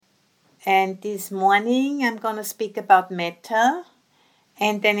And this morning I'm going to speak about Metta,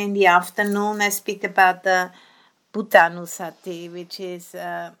 and then in the afternoon I speak about the Buddhanusati, which is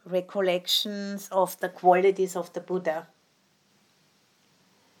recollections of the qualities of the Buddha.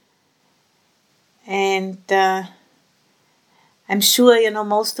 And I'm sure,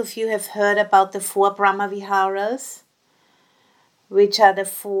 most of you have heard about the 4 Brahma Viharas, which are the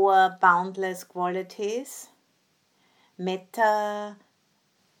 4 boundless qualities: Metta,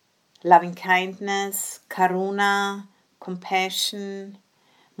 loving kindness; Karuna, compassion;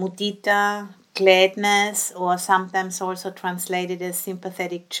 Mudita, gladness, or sometimes also translated as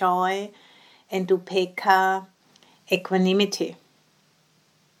sympathetic joy; and Upekkha, equanimity.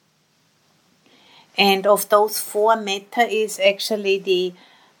 And of those 4, Metta is actually the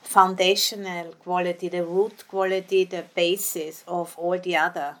foundational quality, the root quality, the basis of all the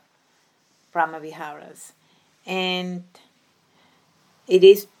other Brahma Viharas. And it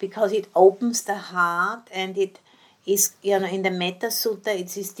is because it opens the heart, and it is, in the Metta Sutta,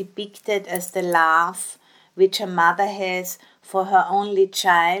 it is depicted as the love which a mother has for her only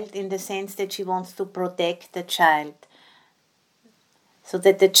child, in the sense that she wants to protect the child so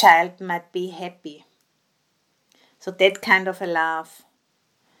that the child might be happy. So that kind of a love,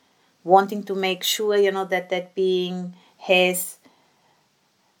 wanting to make sure, that being has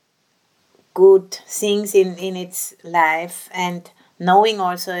good things in its life, and knowing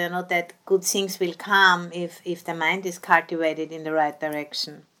also, that good things will come if the mind is cultivated in the right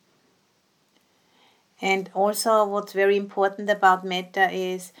direction. And also what's very important about Metta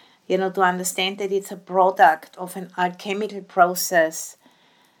is, to understand that it's a product of an alchemical process.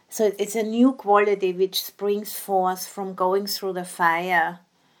 So it's a new quality which springs forth from going through the fire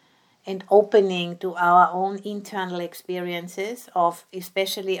and opening to our own internal experiences of,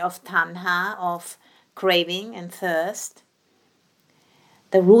 especially of tanha, of craving and thirst.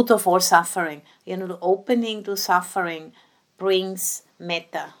 The root of all suffering, the opening to suffering brings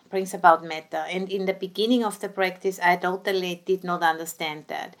about metta. And in the beginning of the practice, I totally did not understand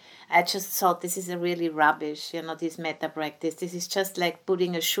that. I just thought this is a really rubbish, this metta practice. This is just like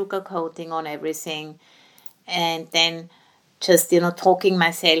putting a sugar coating on everything, and then just, talking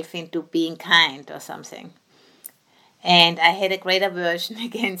myself into being kind or something. And I had a great aversion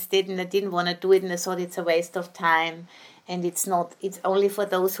against it, and I didn't want to do it, and I thought it's a waste of time, and it's only for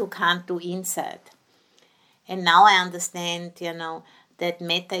those who can't do inside. And now I understand, that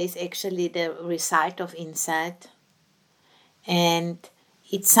metta is actually the result of insight, and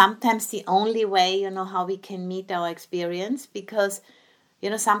it's sometimes the only way, how we can meet our experience, because,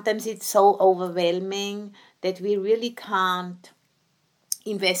 sometimes it's so overwhelming that we really can't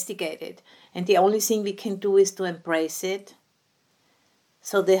investigate it. And the only thing we can do is to embrace it.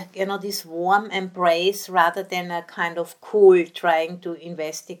 So this warm embrace, rather than a kind of cool trying to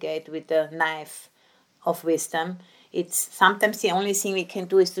investigate with a knife of wisdom. It's sometimes the only thing we can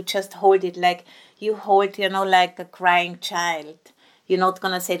do is to just hold it, like you hold, like a crying child. You're not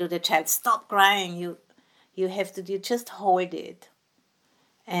going to say to the child, stop crying. You just hold it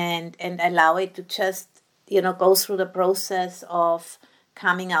and allow it to just, go through the process of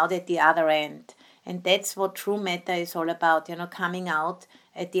coming out at the other end. And that's what true metta is all about, coming out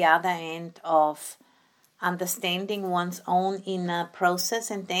at the other end of understanding one's own inner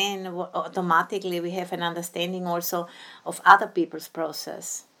process, and then automatically we have an understanding also of other people's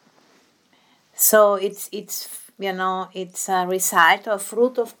process. So it's a result or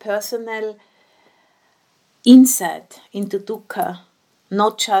fruit of personal insight into dukkha,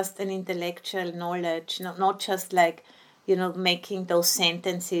 not just an intellectual knowledge, not just like, making those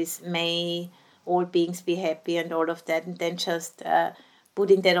sentences, may all beings be happy and all of that, and then just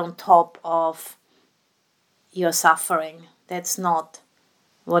putting that on top of your suffering. That's not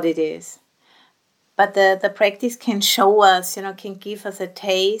what it is. But the practice can show us, can give us a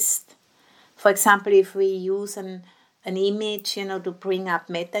taste. For example, if we use an image, to bring up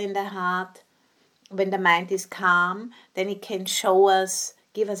metta in the heart, when the mind is calm, then it can show us,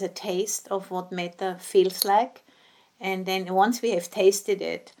 give us a taste of what metta feels like. And then once we have tasted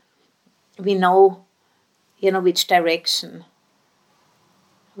it, we know, which direction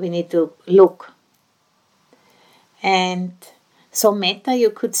we need to look. And so metta, you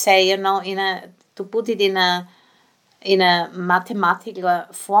could say, to put it in a mathematical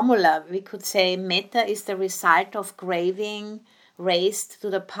formula, we could say metta is the result of craving raised to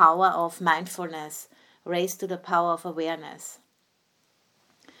the power of mindfulness, raised to the power of awareness.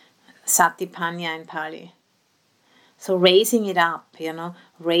 Satipanya in Pali. So raising it up,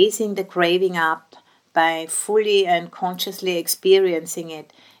 raising the craving up by fully and consciously experiencing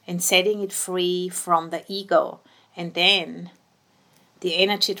it and setting it free from the ego. And then the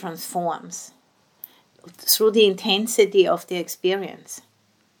energy transforms through the intensity of the experience.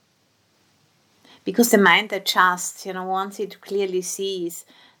 Because the mind adjusts, once it clearly sees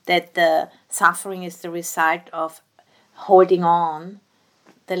that the suffering is the result of holding on,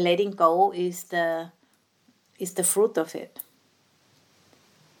 the letting go is the fruit of it.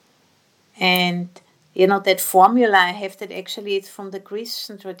 And that formula, I have that actually, it's from the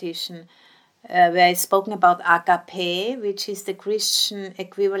Christian tradition, where it's spoken about agape, which is the Christian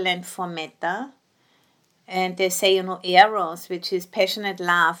equivalent for metta. And they say, eros, which is passionate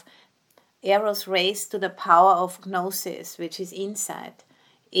love, eros raised to the power of gnosis, which is insight,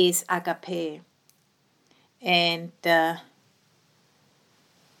 is agape. And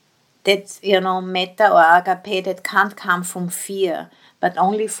that's, metta or agape, that can't come from fear, but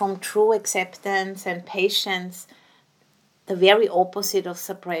only from true acceptance and patience, the very opposite of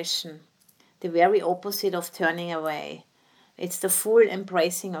suppression, the very opposite of turning away. It's the full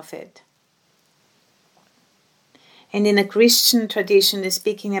embracing of it. And in a Christian tradition, they're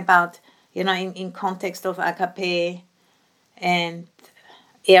speaking about, in context of agape and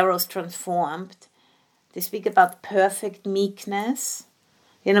eros transformed, they speak about perfect meekness,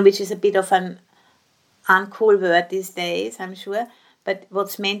 which is a bit of an uncool word these days, I'm sure. But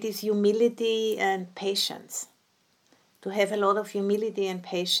what's meant is humility and patience. To have a lot of humility and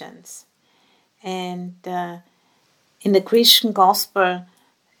patience. And in the Christian gospel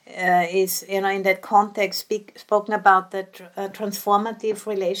is, in that context, spoken about the transformative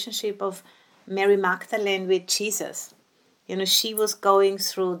relationship of Mary Magdalene with Jesus. She was going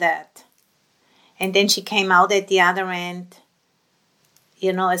through that. And then she came out at the other end,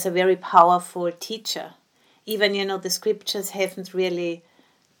 as a very powerful teacher. Even, the scriptures haven't really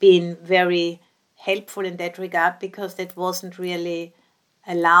been very helpful in that regard, because that wasn't really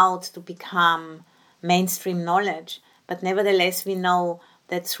allowed to become mainstream knowledge. But nevertheless, we know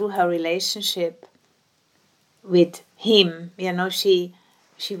that through her relationship with him, she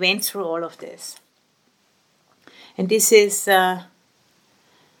went through all of this. And this is, in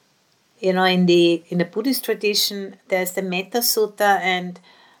the Buddhist tradition, there's the Metta Sutta, and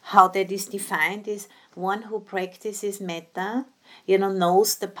how that is defined is one who practices metta,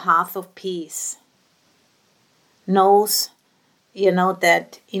 knows the path of peace. Knows,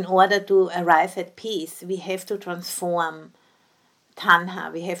 that in order to arrive at peace, we have to transform tanha,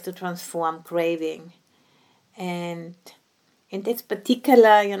 we have to transform craving. And that's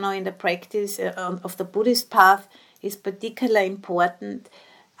particular, in the practice of the Buddhist path, is particularly important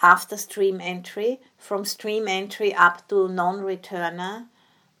after stream entry. From stream entry up to non-returner,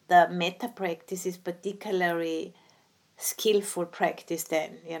 the metta practice is particularly skillful practice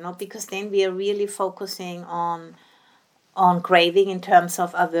then, because then we are really focusing on craving in terms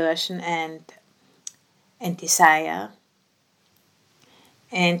of aversion and desire.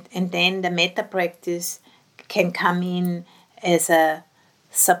 And then the metta practice can come in as a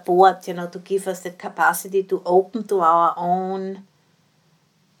support, to give us the capacity to open to our own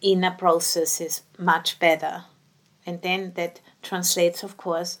inner processes much better. And then that translates, of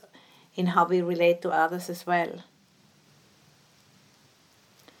course, in how we relate to others as well.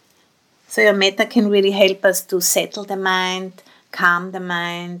 So your metta can really help us to settle the mind, calm the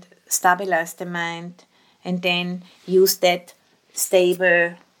mind, stabilize the mind, and then use that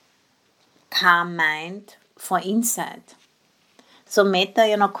stable, calm mind for insight. So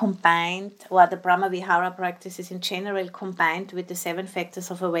metta, combined, or the Brahma Vihara practices in general, combined with the 7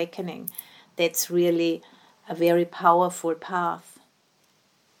 factors of awakening, that's really a very powerful path.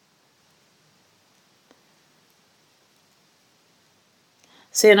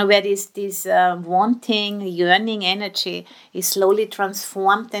 So, where this wanting, yearning energy is slowly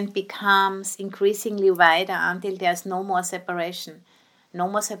transformed and becomes increasingly wider until there's no more separation. No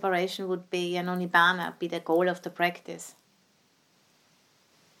more separation would be, nibbana, be the goal of the practice.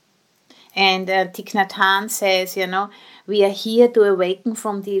 And Thich Nhat Hanh says, we are here to awaken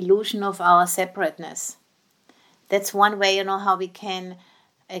from the illusion of our separateness. That's one way, how we can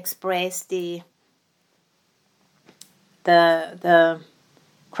express the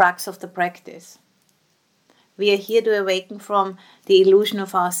crux of the practice. We are here to awaken from the illusion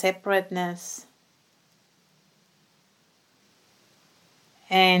of our separateness.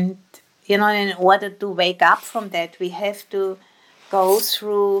 And, in order to wake up from that, we have to go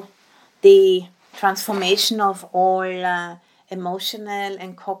through the transformation of all emotional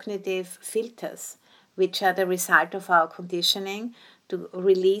and cognitive filters, which are the result of our conditioning, to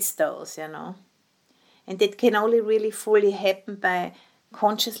release those, And that can only really fully happen by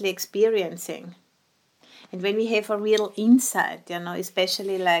consciously experiencing. And when we have a real insight,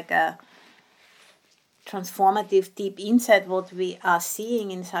 especially like a transformative deep insight, what we are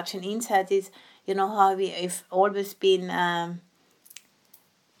seeing in such an insight is, how we have always been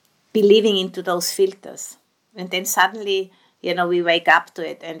believing into those filters. And then suddenly, we wake up to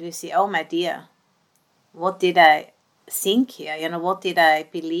it and we see, oh my dear, what did I think here? What did I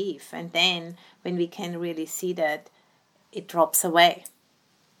believe? And then when we can really see that, it drops away.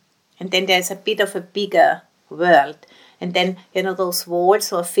 And then there's a bit of a bigger world. And then, those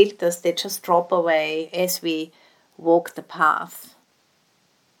walls or filters, they just drop away as we walk the path.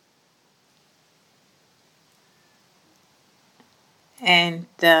 And,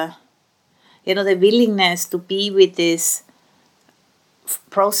 the willingness to be with this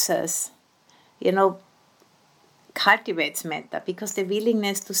process, cultivates metta, because the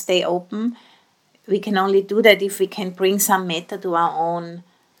willingness to stay open, we can only do that if we can bring some metta to our own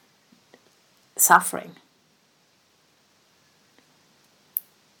suffering.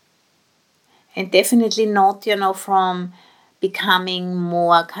 And definitely not, from becoming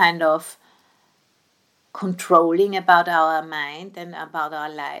more kind of controlling about our mind and about our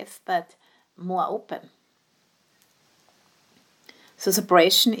life, but more open. So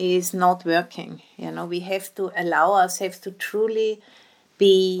separation is not working. We have to allow ourselves to truly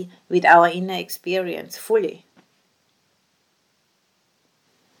be with our inner experience fully.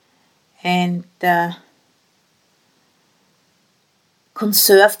 And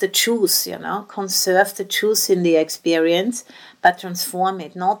conserve the juice, conserve the juice in the experience, but transform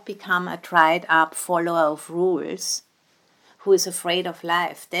it, not become a dried up follower of rules who is afraid of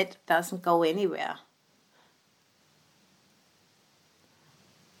life. That doesn't go anywhere.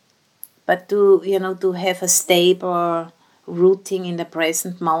 But to have a stable rooting in the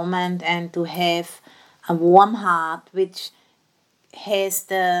present moment, and to have a warm heart which has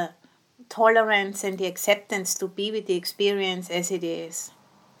the tolerance and the acceptance to be with the experience as it is.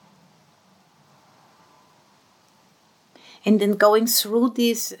 And then going through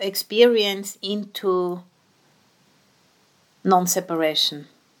this experience into non-separation.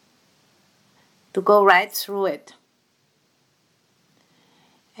 To go right through it.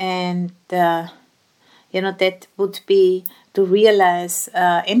 And, that would be to realize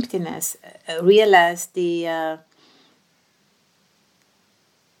emptiness, realize the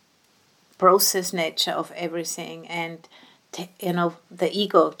process nature of everything, and, the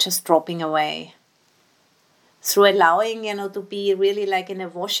ego just dropping away. Through allowing, to be really like in a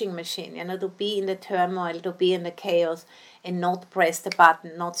washing machine, to be in the turmoil, to be in the chaos, and not press the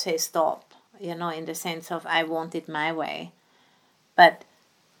button, not say stop, in the sense of I want it my way. But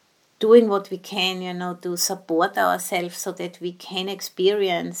doing what we can, to support ourselves so that we can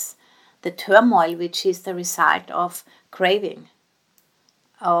experience the turmoil which is the result of craving,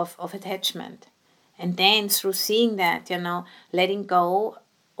 of attachment. And then through seeing that, letting go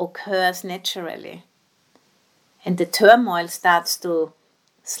occurs naturally. And the turmoil starts to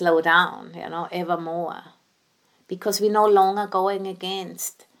slow down, ever more. Because we're no longer going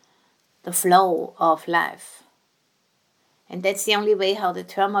against the flow of life. And that's the only way how the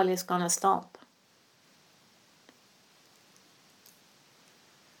turmoil is going to stop.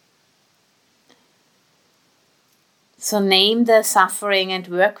 So name the suffering and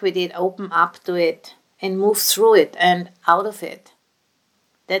work with it, open up to it, and move through it and out of it.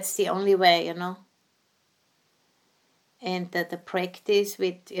 That's the only way, And that the practice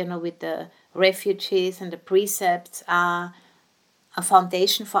with, with the refuges and the precepts are a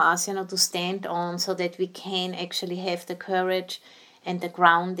foundation for us, to stand on, so that we can actually have the courage and the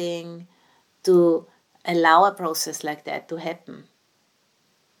grounding to allow a process like that to happen.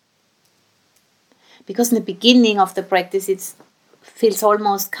 Because in the beginning of the practice, it feels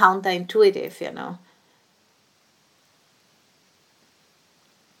almost counterintuitive,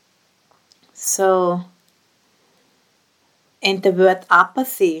 So, and the word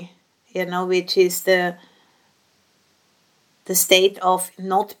apathy, which is the state of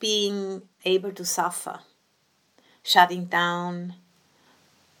not being able to suffer, shutting down,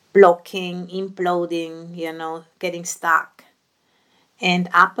 blocking, imploding, getting stuck. And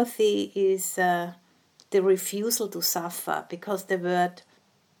apathy is the refusal to suffer, because the word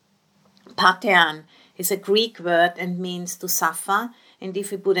patean is a Greek word and means to suffer. And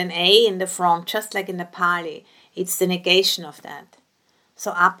if we put an A in the front, just like in the Pali, it's the negation of that.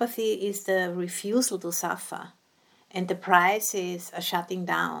 So apathy is the refusal to suffer. And the price is a shutting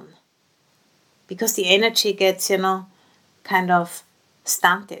down. Because the energy gets, kind of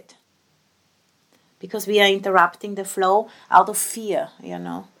stunted. Because we are interrupting the flow out of fear,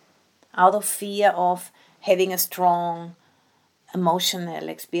 Out of fear of having a strong emotional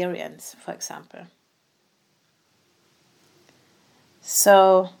experience, for example.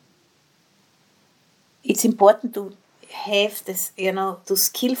 So it's important to have this, to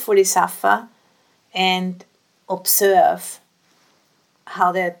skillfully suffer and observe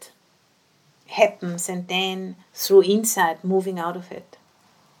how that happens, and then through insight moving out of it.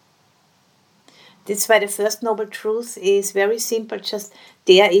 That's why the first noble truth is very simple, just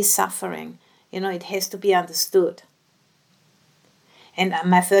there is suffering. It has to be understood. And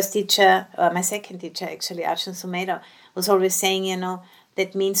my second teacher actually, Ajahn Sumedho, was always saying,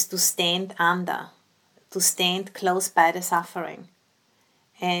 that means to stand under, to stand close by the suffering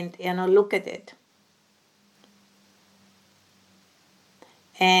and, look at it.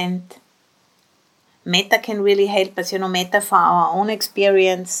 And Metta can really help us, Metta for our own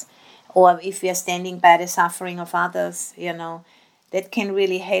experience, or if we are standing by the suffering of others, that can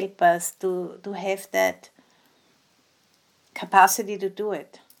really help us to have that capacity to do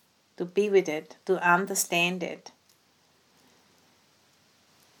it, to be with it, to understand it.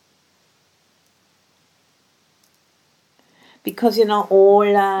 Because,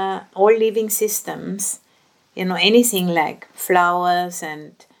 all living systems, anything like flowers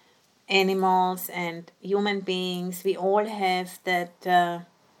and animals and human beings, we all have that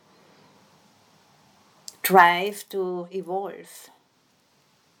drive to evolve.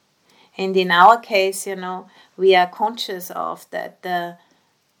 And in our case, we are conscious of that. That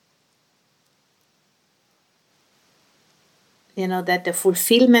the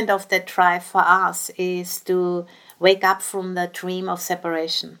fulfillment of that drive for us is to wake up from the dream of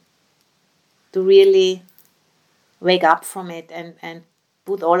separation, to really wake up from it and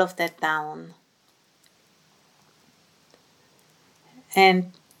put all of that down.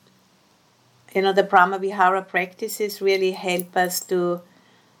 And the Brahma Vihara practices really help us to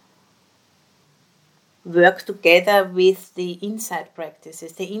work together with the insight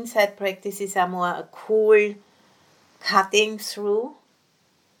practices. The insight practices are more a cool cutting through,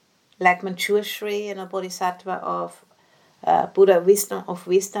 like Manjushri, Bodhisattva of Buddha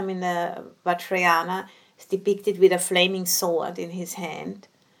wisdom in the Vajrayana is depicted with a flaming sword in his hand.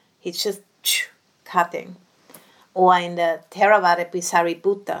 He's just cutting. Or in the Theravada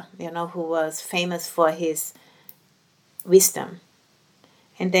Sariputta, who was famous for his wisdom.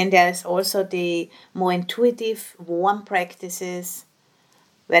 And then there's also the more intuitive, warm practices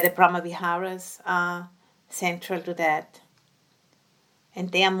where the Brahma Viharas are central to that.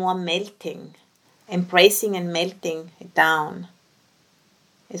 And they are more melting, embracing and melting it down.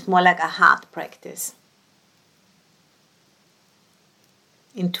 It's more like a heart practice.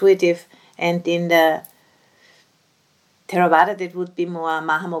 Intuitive, and in the Theravada that would be more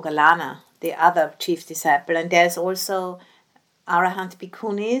Mahamoggallana, the other chief disciple. And there's also Arahant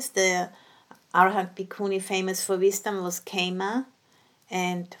Bhikkhunis. The Arahant Bhikkhuni famous for wisdom was Kema,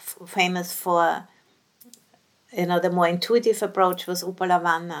 and famous for the more intuitive approach was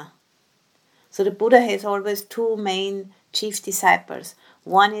Upalavanna. So the Buddha has always two main chief disciples.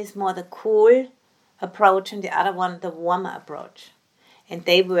 One is more the cool approach and the other one the warmer approach. And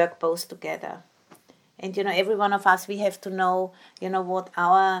they work both together. And every one of us, we have to know, what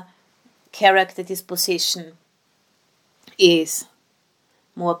our character disposition is.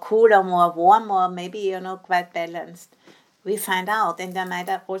 More cool or more warm, or maybe, quite balanced. We find out, and there might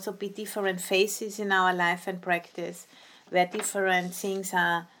also be different phases in our life and practice where different things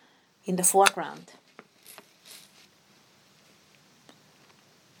are in the foreground.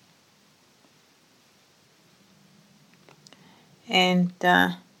 And,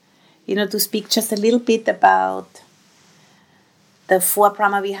 to speak just a little bit about the four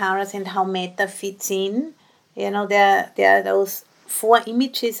Brahma Viharas and how Metta fits in, there are those four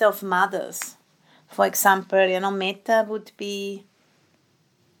images of mothers. For example, Metta would be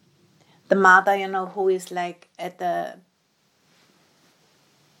the mother, who is like at the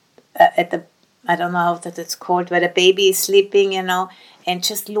I don't know how that it's called, where the baby is sleeping, and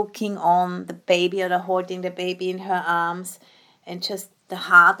just looking on the baby, or holding the baby in her arms, and just the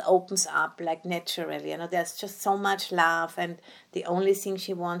heart opens up like naturally. There's just so much love, and the only thing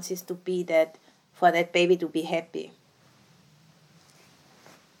she wants is to be that, for that baby to be happy.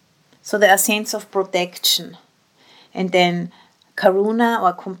 So there are sense of protection. And then karuna,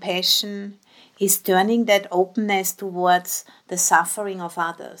 or compassion, is turning that openness towards the suffering of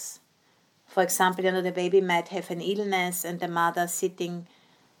others. For example, the baby might have an illness, and the mother sitting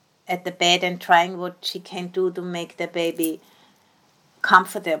at the bed and trying what she can do to make the baby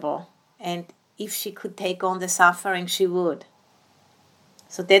comfortable. And if she could take on the suffering, she would.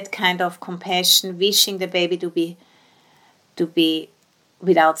 So that kind of compassion, wishing the baby to be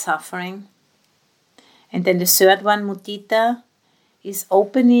without suffering. And then the third one, mudita, is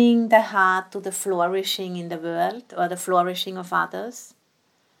opening the heart to the flourishing in the world, or the flourishing of others.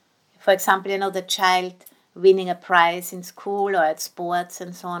 For example, the child winning a prize in school or at sports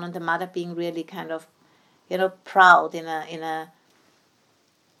and so on, and the mother being really kind of, proud in a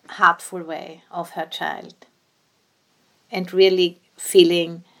heartful way of her child, and really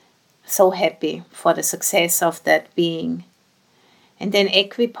feeling so happy for the success of that being. And then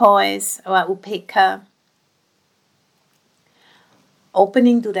equipoise or upekkha,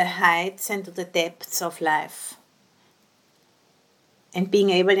 opening to the heights and to the depths of life, and being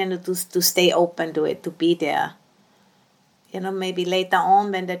able to stay open to it, to be there. Maybe later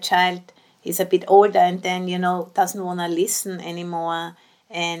on when the child is a bit older and then, doesn't want to listen anymore,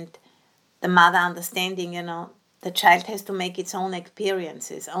 and the mother understanding, the child has to make its own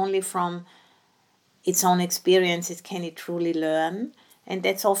experiences. Only from its own experiences can it truly learn. And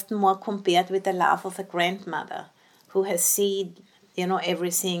that's often more compared with the love of a grandmother who has seen,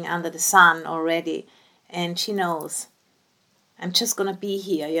 everything under the sun already. And she knows, I'm just going to be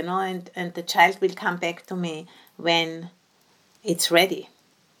here, and the child will come back to me when it's ready.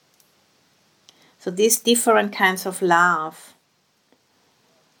 So these different kinds of love.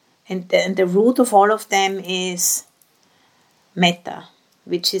 And the root of all of them is metta,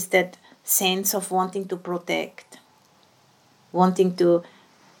 which is that sense of wanting to protect, wanting to,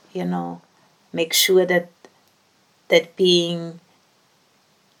 make sure that that being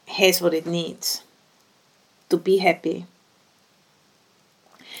has what it needs to be happy.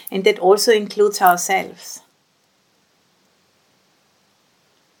 And that also includes ourselves.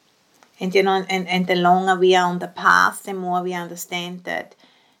 And, and the longer we are on the path, the more we understand that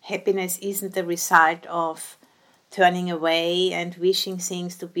happiness isn't the result of turning away and wishing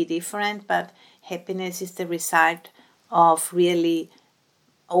things to be different, but happiness is the result of really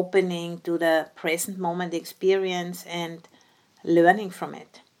opening to the present moment experience and learning from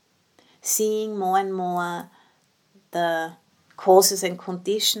it. Seeing more and more the causes and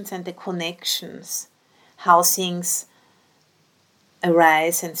conditions and the connections, how things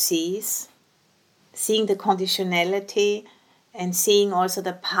arise and cease. Seeing the conditionality and seeing also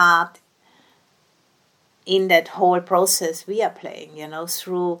the part in that whole process we are playing,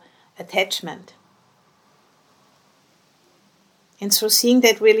 through attachment. And through seeing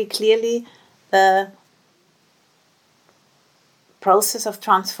that really clearly, the process of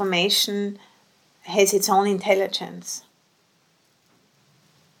transformation has its own intelligence.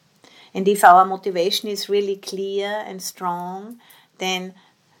 And if our motivation is really clear and strong, then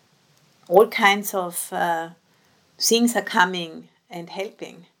all kinds of things are coming and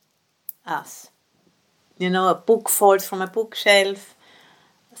helping us. A book falls from a bookshelf,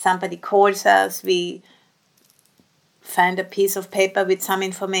 somebody calls us, we find a piece of paper with some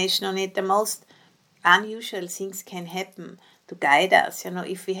information on it. The most unusual things can happen to guide us,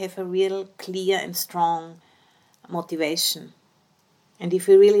 if we have a real clear and strong motivation. And if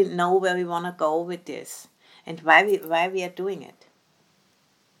we really know where we want to go with this and why we are doing it.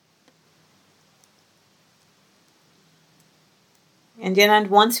 And and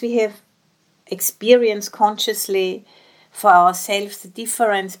once we have experienced consciously for ourselves the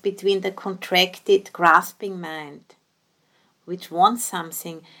difference between the contracted, grasping mind, which wants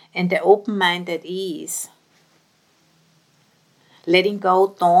something, and the open mind at ease, letting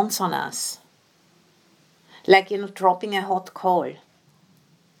go dawns on us, like dropping a hot coal.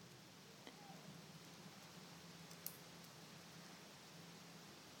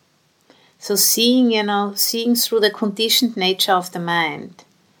 So seeing through the conditioned nature of the mind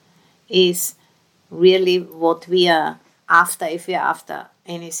is really what we are after, if we are after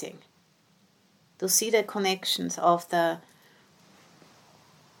anything. To see the connections of the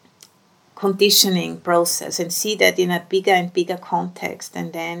conditioning process and see that in a bigger and bigger context,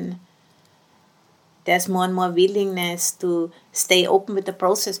 and then there's more and more willingness to stay open with the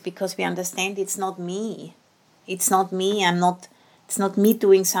process because we understand it's not me. It's not me. It's not me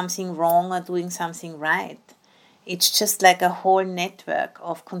doing something wrong or doing something right. It's just like a whole network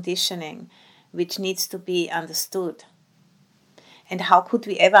of conditioning which needs to be understood. And how could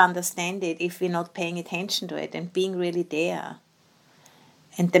we ever understand it if we're not paying attention to it and being really there?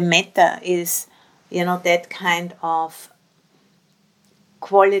 And the metta is, that kind of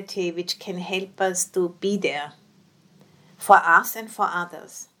quality which can help us to be there for us and for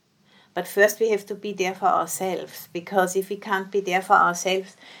others. But first we have to be there for ourselves, because if we can't be there for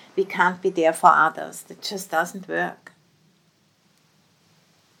ourselves, we can't be there for others. That just doesn't work.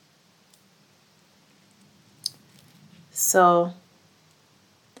 So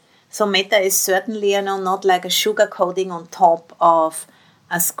metta is certainly, not like a sugar coating on top of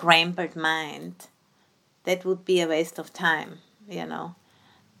a scrambled mind. That would be a waste of time,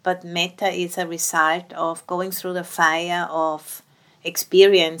 But metta is a result of going through the fire of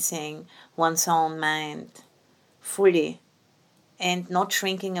experiencing one's own mind fully and not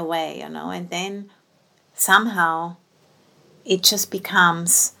shrinking away, and then somehow it just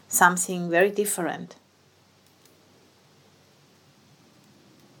becomes something very different.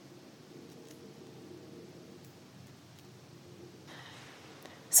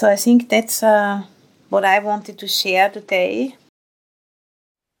 So I think that's what I wanted to share today.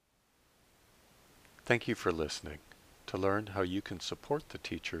 Thank you for listening. To learn how you can support the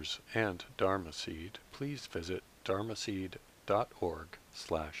teachers and Dharma Seed, please visit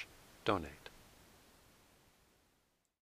dharmaseed.org/donate.